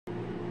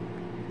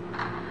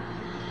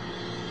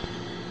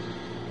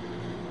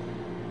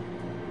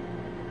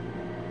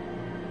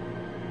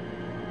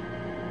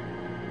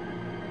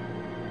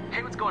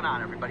Hey, what's going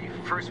on, everybody?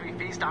 First We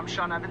Feast, I'm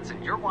Sean Evans,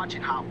 and you're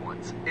watching Hot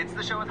Ones. It's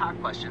the show with hot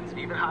questions and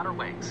even hotter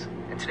wings.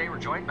 And today we're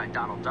joined by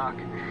Donald Duck.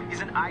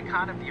 He's an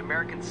icon of the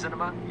American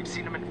cinema. You've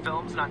seen him in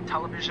films and on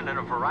television in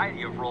a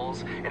variety of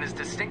roles, and his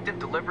distinctive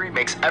delivery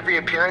makes every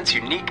appearance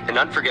unique and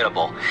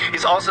unforgettable.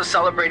 He's also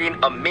celebrating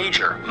a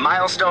major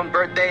milestone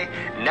birthday,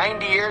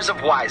 90 years of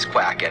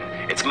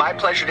wisecracking. It's my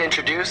pleasure to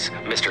introduce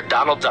Mr.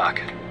 Donald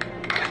Duck.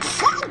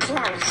 Thank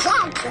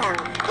you.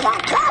 You're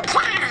too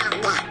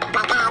kind,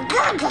 but I do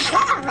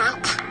deserve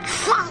it.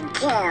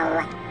 Thank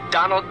you.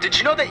 Donald, did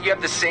you know that you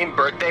have the same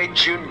birthday,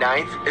 June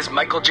 9th, as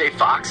Michael J.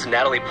 Fox and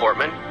Natalie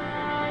Portman?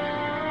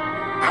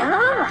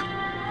 Oh?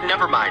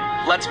 Never mind.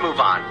 Let's move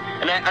on.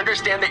 And I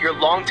understand that your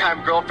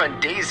longtime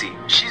girlfriend, Daisy,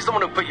 she's the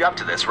one who put you up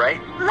to this,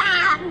 right?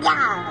 Well,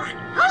 no.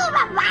 We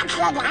were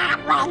watching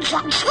Hot Ones,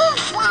 and she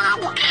said, I'm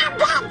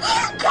gonna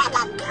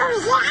do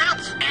that.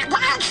 And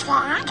I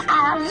said,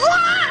 oh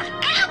yeah,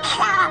 I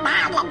show 'em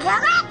how to do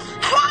it.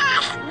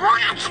 Just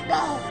watch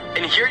me.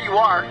 And here you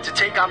are to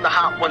take on the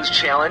Hot Ones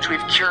Challenge.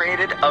 We've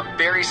curated a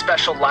very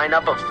special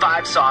lineup of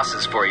 5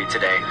 sauces for you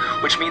today,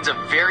 which means a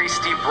very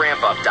steep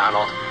ramp up,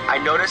 Donald. I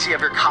notice you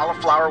have your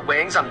cauliflower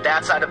wings on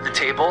that side of the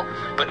table,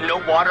 but no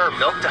water or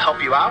milk to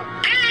help you out?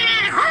 Who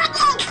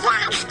needs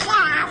that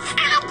stuff?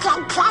 I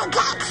can take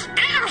it.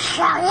 I'll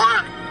show you.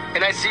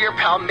 And I see your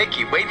pal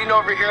Mickey waiting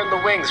over here in the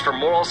wings for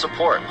moral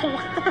support.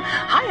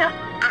 Hiya.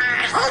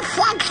 He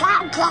thinks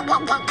I'm getting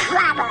into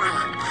trouble.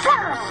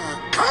 Fooey.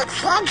 He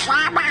thinks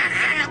I'm a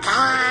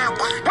hothead.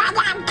 But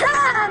I'm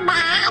cool,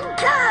 man,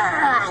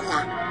 cool.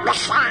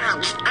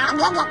 Besides, I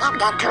needed him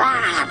to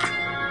drive.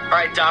 All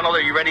right, Donald,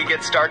 are you ready to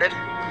get started?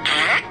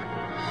 Huh?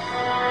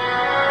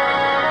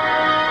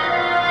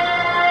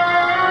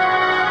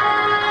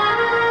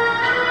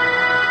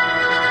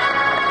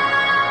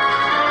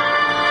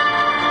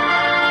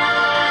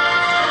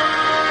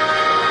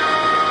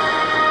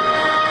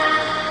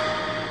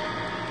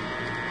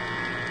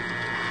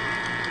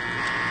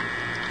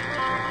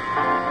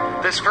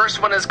 This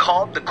first one is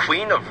called the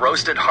Queen of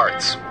Roasted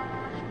Hearts.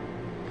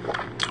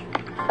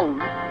 Yum,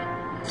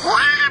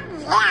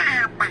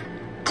 yum.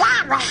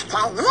 That was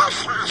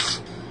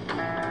delicious.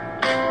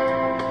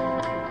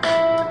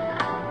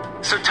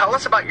 So tell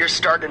us about your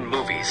start in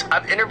movies.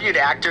 I've interviewed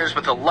actors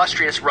with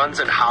illustrious runs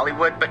in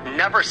Hollywood, but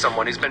never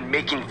someone who's been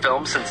making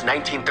films since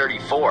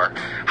 1934.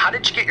 How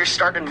did you get your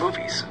start in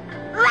movies?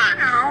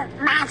 Well,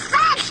 my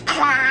first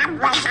job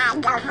was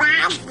on the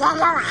Rise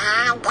Yellow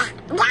Hand.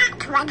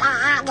 That's what I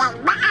had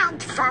in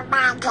mind for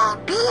my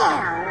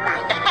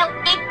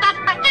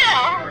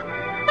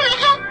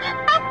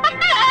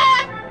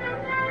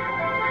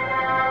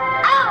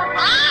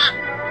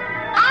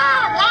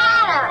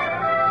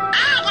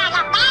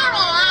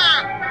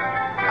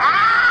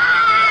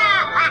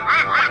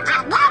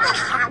I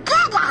noticed how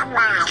good I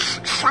was,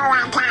 so I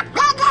got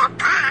bigger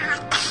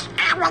parts.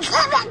 I was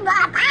even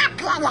more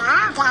popular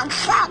than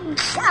certain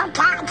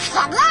so-called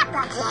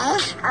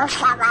celebrities who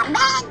saw a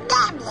man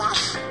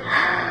nameless.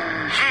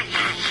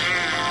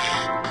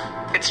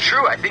 It's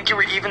true, I think you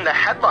were even the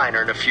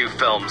headliner in a few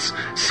films.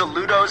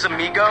 Saludos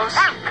Amigos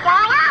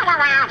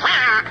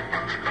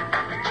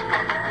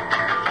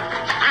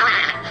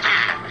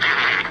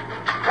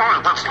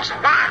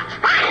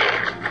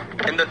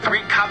and The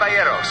Three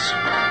Caballeros.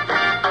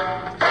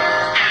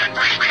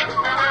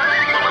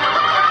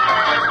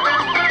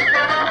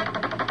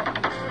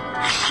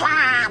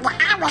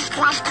 I was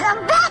just too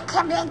big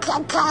to be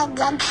contained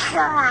in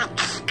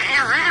shorts. I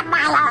have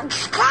my own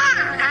star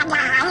on the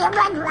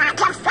Hollywood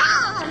Walk of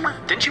Fame.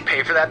 Didn't you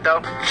pay for that,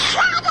 though?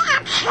 Shut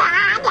up,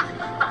 Sean.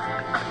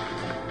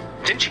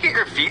 Didn't you get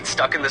your feet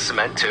stuck in the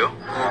cement, too?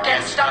 Who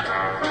gets stuck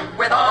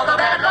with all the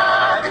bad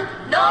luck?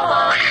 No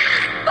one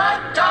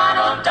but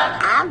Donald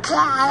Duck.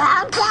 Okay.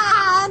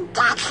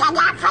 That's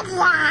enough of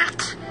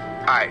that.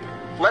 Alright,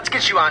 let's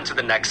get you on to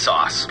the next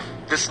sauce.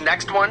 This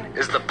next one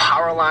is the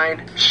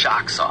Powerline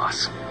Shock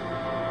Sauce.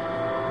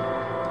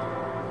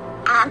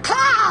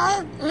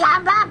 Okay, you're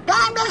a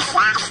baby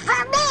sauce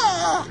for me.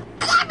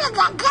 Give me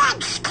the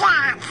good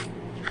stuff.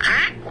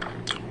 Huh?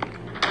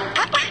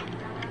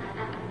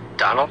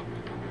 Donald?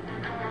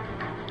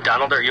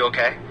 Donald, are you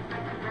okay?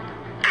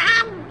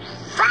 I'm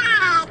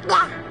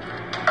fine.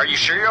 Are you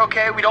sure you're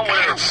okay? We don't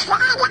I want said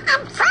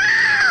I'm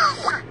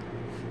fine.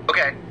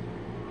 Okay.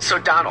 So,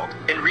 Donald,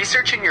 in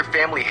researching your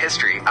family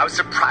history, I was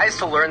surprised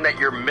to learn that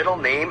your middle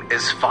name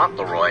is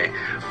Fauntleroy.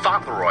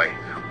 Fauntleroy,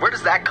 where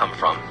does that come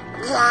from?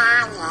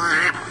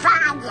 Yeah,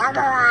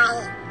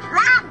 Fauntleroy.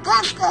 Walt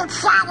Disney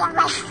said it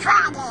was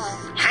funny.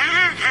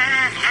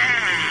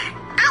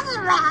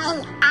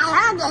 Anyway,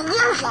 I only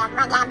use it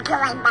when I'm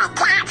doing my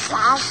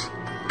taxes.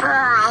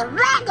 Boy,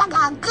 where did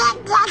I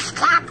dig this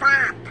stuff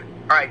up?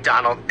 All right,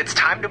 Donald, it's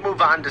time to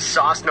move on to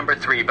sauce number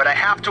 3, but I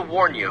have to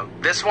warn you,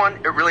 this one,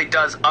 it really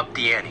does up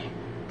the ante.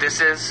 This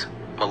is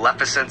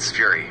Maleficent's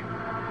Fury.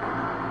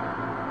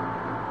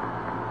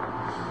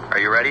 Are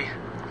you ready?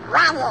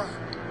 Ready.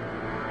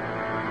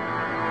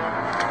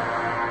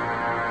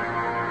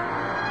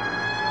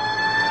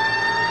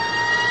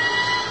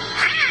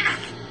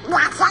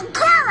 Nothing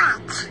to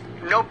it.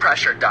 No pressure.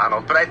 pressure,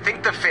 Donald, but I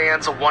think the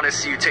fans will want to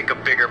see you take a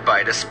bigger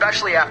bite,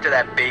 especially after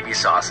that baby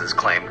sauce is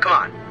claimed. Come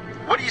on.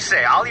 What do you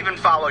say? I'll even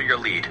follow your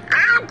lead.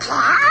 Okay.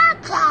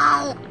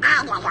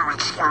 I'm gonna go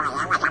explore you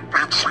with a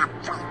bunch of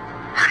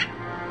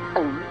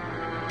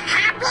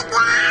Happy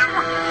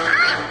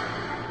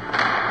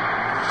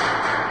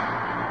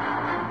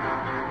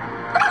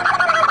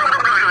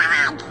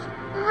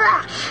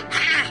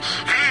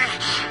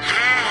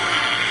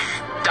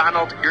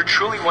Donald, you're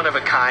truly one of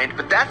a kind,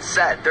 but that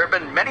said, there have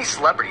been many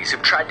celebrities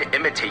who've tried to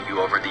imitate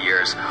you over the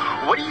years.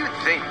 What do you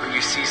think when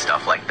you see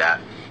stuff like that?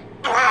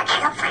 I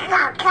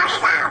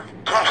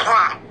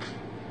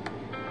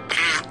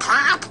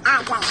can't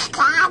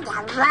understand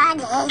a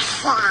word he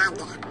said.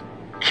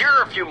 Here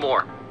are a few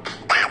more.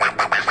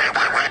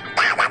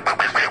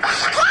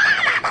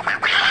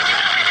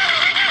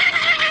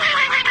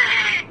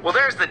 Well,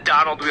 there's the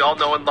Donald we all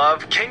know and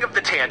love, king of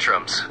the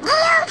tantrums. You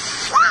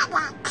said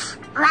it.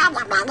 Wait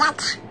a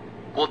minute.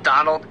 Well,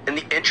 Donald, in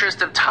the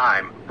interest of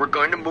time, we're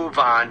going to move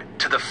on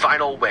to the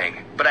final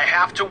wing. But I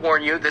have to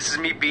warn you, this is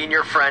me being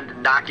your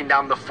friend, knocking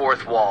down the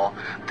fourth wall.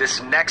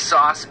 This next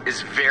sauce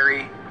is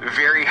very,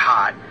 very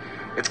hot.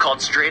 It's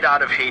called Straight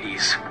Out of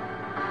Hades.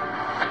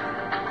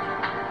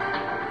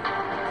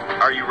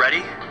 Are you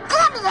ready?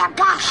 Give me your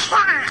best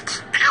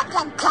shot. I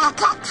can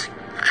take it.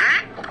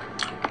 Huh?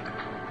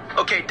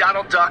 Okay,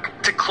 Donald Duck,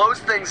 to close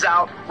things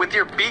out, with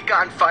your beak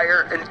on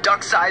fire and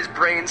duck-sized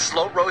brains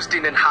slow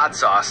roasting in hot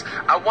sauce,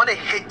 I want to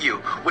hit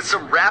you with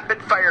some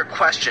rapid-fire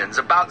questions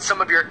about some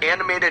of your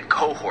animated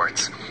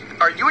cohorts.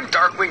 Are you and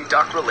Darkwing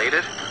Duck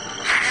related?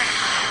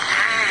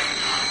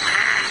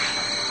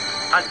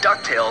 On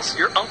DuckTales,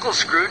 your Uncle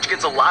Scrooge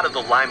gets a lot of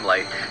the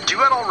limelight. Do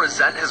you at all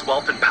resent his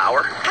wealth and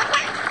power?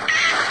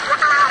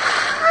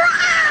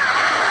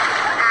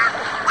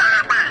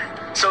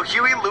 So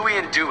Huey, Louie,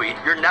 and Dewey,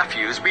 your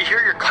nephews, we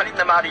hear you're cutting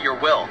them out of your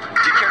will. Do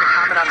you care to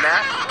comment on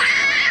that?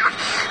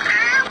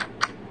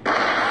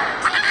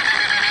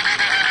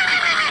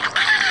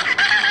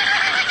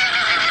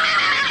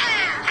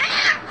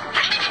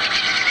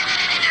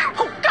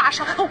 Oh, gosh.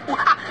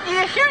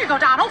 Here you go,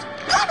 Donald.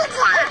 Give me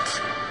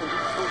that.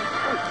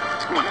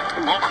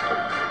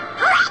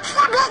 What's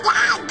the big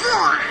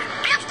idea?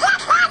 Is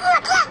this how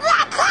you get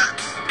your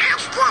kicks?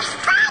 Is this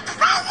fight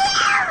for you?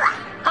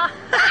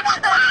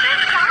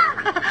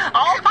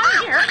 All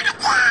fine here.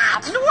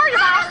 Nothing to worry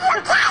about.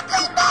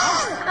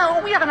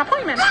 Oh, we have an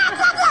appointment.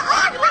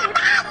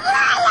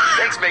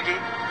 Thanks, Mickey.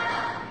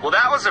 Well,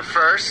 that was a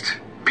first.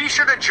 Be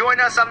sure to join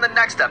us on the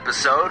next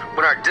episode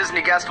when our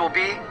Disney guest will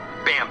be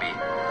Bambi.